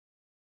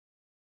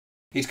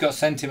It's got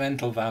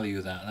sentimental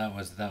value. That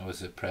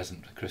was a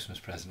present, a Christmas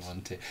present,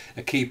 wasn't it?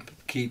 A keep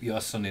your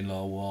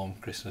son-in-law warm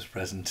Christmas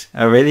present.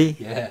 Oh, really?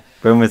 Yeah.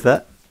 When was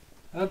that?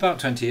 About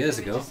 20 years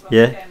ago.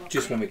 Yeah.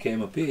 Just when we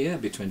came up here, yeah,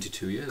 it'd be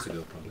 22 years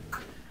ago probably.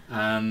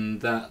 And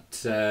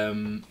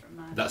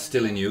that's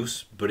still in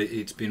use, but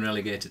it's been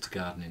relegated to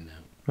gardening now.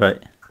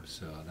 Right.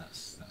 So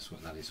that's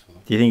what that is for.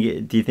 Do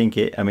you think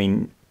it? I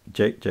mean,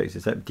 jokes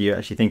aside, do you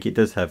actually think it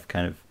does have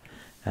kind of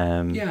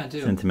yeah, I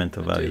do.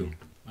 sentimental value? Do.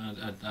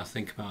 I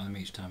think about them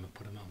each time I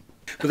put them on.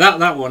 But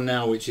that one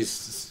now, which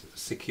is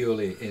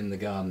securely in the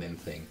gardening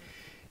thing,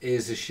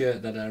 is a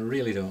shirt that I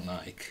really don't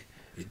like.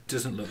 It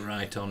doesn't look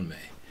right on me,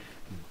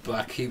 but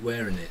I keep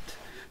wearing it,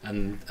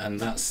 and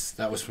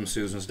that was from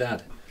Susan's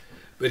dad.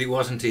 But it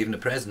wasn't even a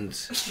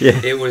present. Yeah.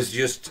 It was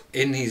just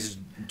in his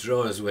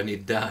drawers when he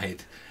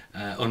died,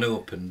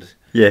 unopened.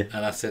 Yeah.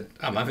 And I said,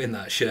 I'm having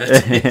that shirt.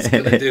 It's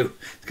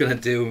gonna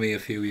do me a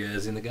few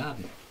years in the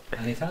garden,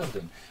 and it has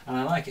done. And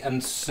I like it.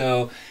 And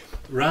so,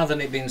 rather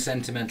than it being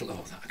sentimental,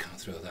 I can't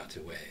throw that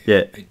away.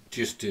 Yeah. It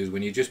just does.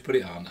 When you just put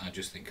it on, I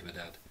just think of a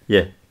dad.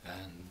 Yeah.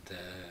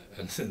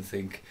 And then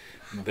think,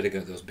 I better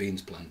get those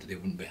beans planted. He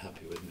wouldn't be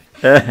happy with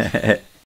me.